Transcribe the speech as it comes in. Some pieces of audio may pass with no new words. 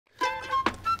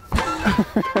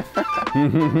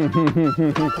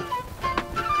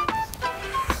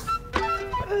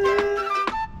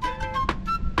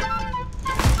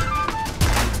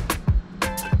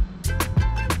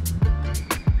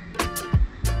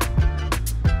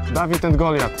David und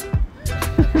Goliath.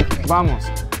 Vamos.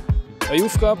 Eine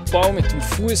Aufgabe, Ball mit dem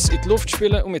Fuß in die Luft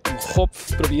spielen und mit dem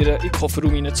Kopf probieren, in den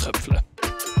Kofferraum hineinzuköpfeln.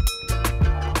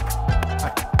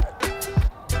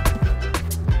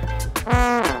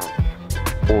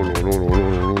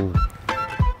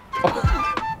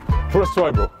 First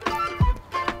try, bro.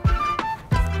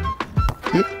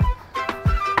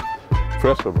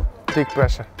 Pressure, bro. Big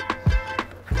pressure.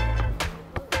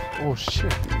 Oh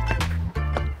shit.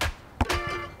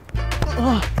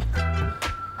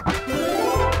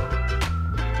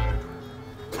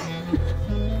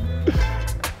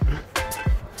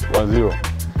 1-0.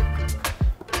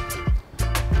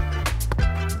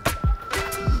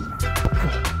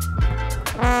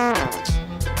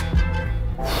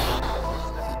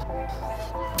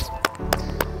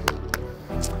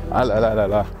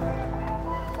 لا.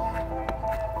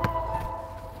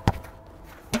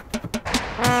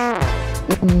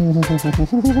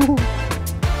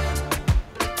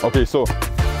 Okay, so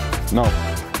now.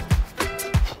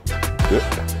 Yeah.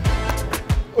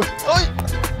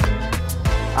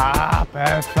 Ah,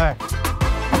 perfect.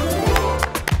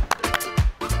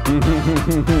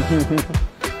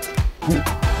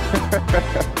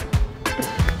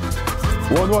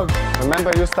 1-1.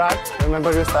 Remember you start.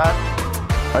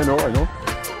 I know.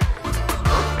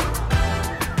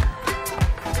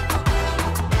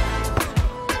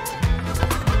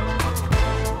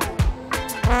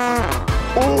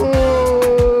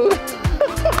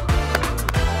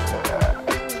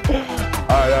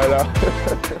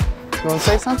 You want to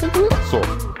say something to me? So.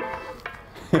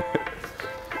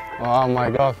 Oh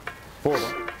my god. Four.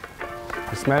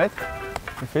 You smell it?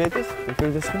 You feel it? You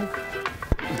feel the smell?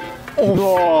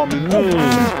 Oh, no.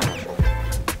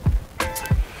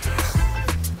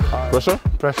 Pressure?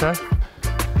 Pressure.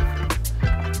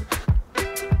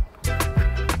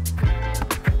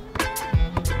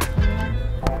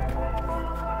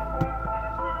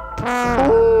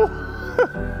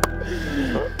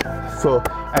 So,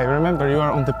 hey, remember you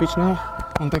are on the pitch now,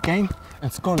 on the game,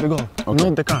 and score the goal. Okay.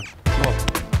 Not the car. Goal.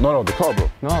 No, the car, bro.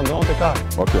 No, not the car.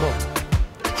 Okay. Goal.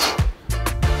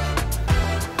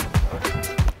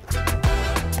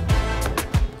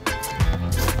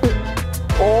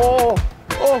 Oh!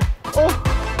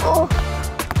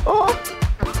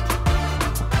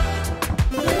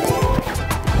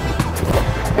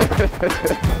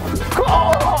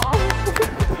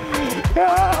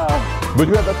 Yeah. But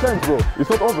you have a chance, bro. It's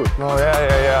not over. No,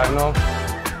 yeah, I know.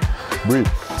 Breathe.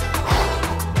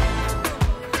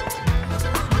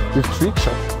 You trick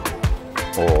shot.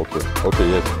 Oh, okay,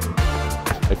 yes.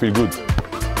 I feel good.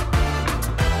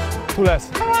 Two less.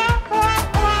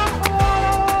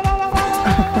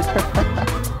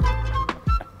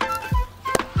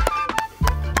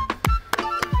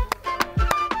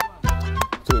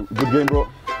 So, good game, bro.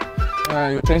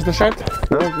 You change the shirt?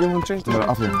 No? You want to change the shirt?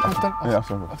 After. After? Yeah,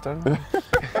 after. After?